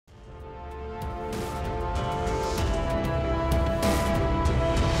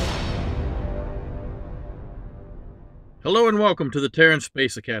Hello and welcome to the Terran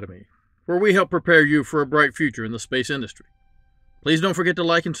Space Academy, where we help prepare you for a bright future in the space industry. Please don't forget to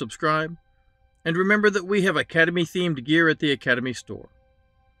like and subscribe, and remember that we have Academy-themed gear at the Academy store.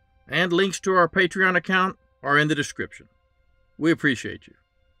 And links to our Patreon account are in the description. We appreciate you.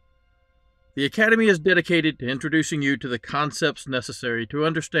 The Academy is dedicated to introducing you to the concepts necessary to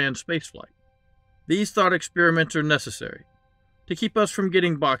understand spaceflight. These thought experiments are necessary to keep us from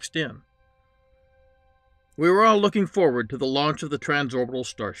getting boxed in. We were all looking forward to the launch of the Transorbital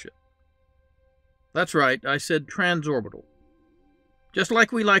Starship. That's right, I said Transorbital. Just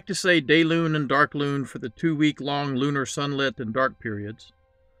like we like to say dayloon and darkloon for the 2-week-long lunar sunlit and dark periods,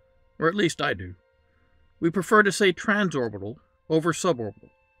 or at least I do, we prefer to say transorbital over suborbital.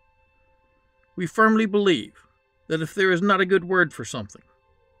 We firmly believe that if there is not a good word for something,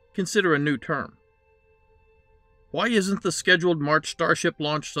 consider a new term. Why isn't the scheduled March Starship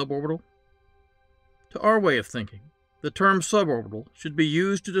launch suborbital? To our way of thinking, the term suborbital should be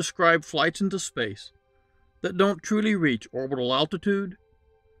used to describe flights into space that don't truly reach orbital altitude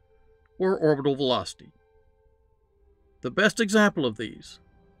or orbital velocity. The best example of these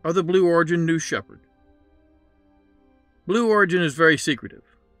are the Blue Origin New Shepard. Blue Origin is very secretive,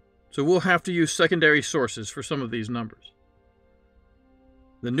 so we'll have to use secondary sources for some of these numbers.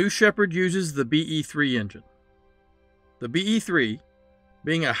 The New Shepard uses the BE-3 engine. The BE-3,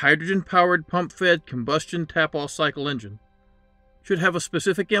 being a hydrogen-powered pump-fed combustion tap-off cycle engine, should have a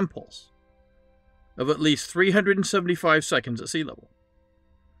specific impulse of at least 375 seconds at sea level.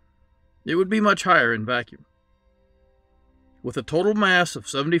 It would be much higher in vacuum. With a total mass of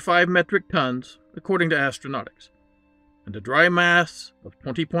 75 metric tons, according to Astronautics, and a dry mass of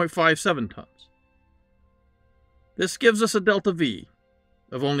 20.57 tons. This gives us a deltaV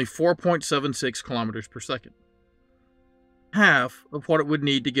of only 4.76 kilometers per second. Half of what it would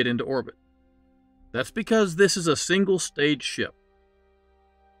need to get into orbit. That's because this is a single-stage ship.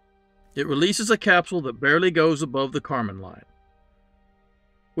 It releases a capsule that barely goes above the Kármán line,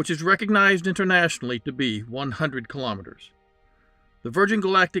 which is recognized internationally to be 100 kilometers. The Virgin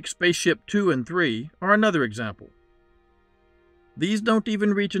Galactic Spaceship 2 and 3 are another example. These don't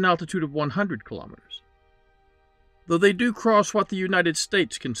even reach an altitude of 100 kilometers, though they do cross what the United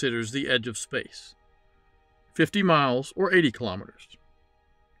States considers the edge of space. 50 miles or 80 kilometers.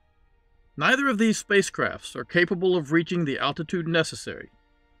 Neither of these spacecrafts are capable of reaching the altitude necessary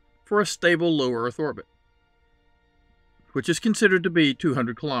for a stable low Earth orbit, which is considered to be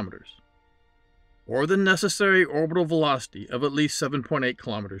 200 kilometers, or the necessary orbital velocity of at least 7.8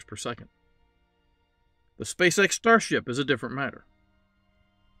 kilometers per second. The SpaceX Starship is a different matter.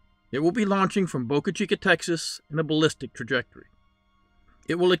 It will be launching from Boca Chica, Texas in a ballistic trajectory.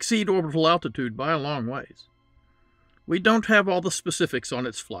 It will exceed orbital altitude by a long ways. We don't have all the specifics on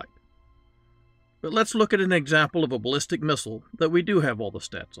its flight, but let's look at an example of a ballistic missile that we do have all the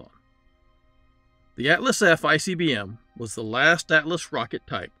stats on. The Atlas F ICBM was the last Atlas rocket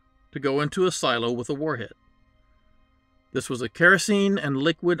type to go into a silo with a warhead. This was a kerosene and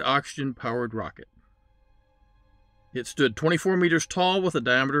liquid oxygen-powered rocket. It stood 24 meters tall with a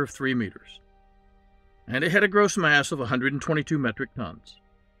diameter of 3 meters, and it had a gross mass of 122 metric tons.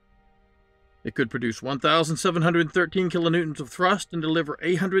 It could produce 1,713 kilonewtons of thrust and deliver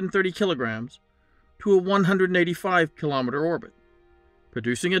 830 kilograms to a 185-kilometer orbit,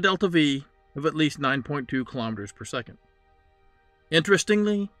 producing a deltaV of at least 9.2 kilometers per second.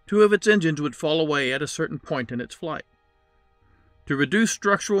 Interestingly, 2 of its engines would fall away at a certain point in its flight. To reduce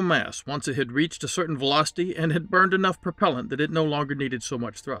structural mass once it had reached a certain velocity and had burned enough propellant that it no longer needed so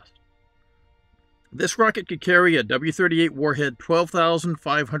much thrust. This rocket could carry a W-38 warhead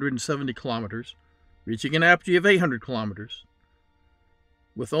 12,570 kilometers, reaching an apogee of 800 kilometers,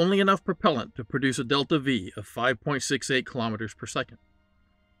 with only enough propellant to produce a deltaV of 5.68 kilometers per second.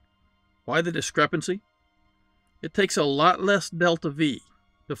 Why the discrepancy? It takes a lot less deltaV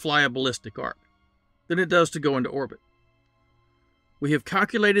to fly a ballistic arc than it does to go into orbit. We have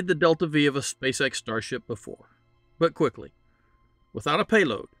calculated the deltaV of a SpaceX Starship before, but quickly. Without a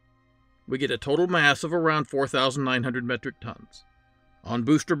payload, we get a total mass of around 4,900 metric tons. On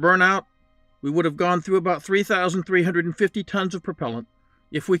booster burnout, we would have gone through about 3,350 tons of propellant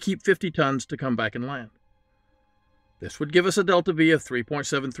if we keep 50 tons to come back and land. This would give us a deltaV of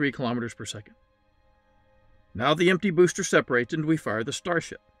 3.73 kilometers per second. Now the empty booster separates and we fire the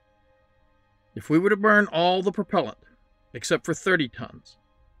Starship. If we were to burn all the propellant, except for 30 tons,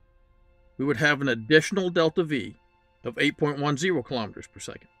 we would have an additional deltaV of 8.10 kilometers per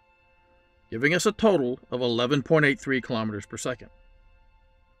second, giving us a total of 11.83 kilometers per second.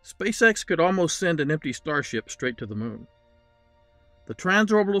 SpaceX could almost send an empty Starship straight to the moon. The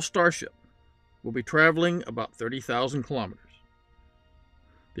Transorbital Starship will be traveling about 30,000 kilometers.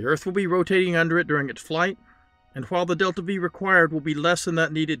 The Earth will be rotating under it during its flight, and while the deltaV required will be less than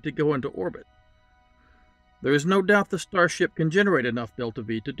that needed to go into orbit, there is no doubt the Starship can generate enough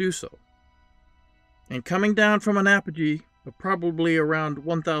deltaV to do so. And coming down from an apogee of probably around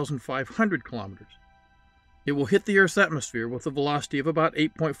 1,500 kilometers, it will hit the Earth's atmosphere with a velocity of about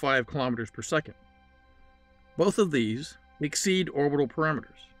 8.5 kilometers per second. Both of these exceed orbital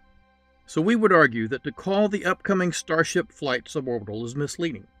parameters. So we would argue that to call the upcoming Starship flight suborbital is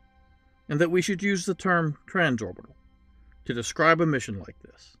misleading, and that we should use the term transorbital to describe a mission like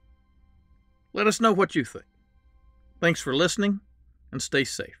this. Let us know what you think. Thanks for listening, and stay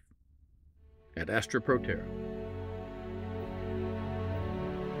safe. At Astra Pro Terra.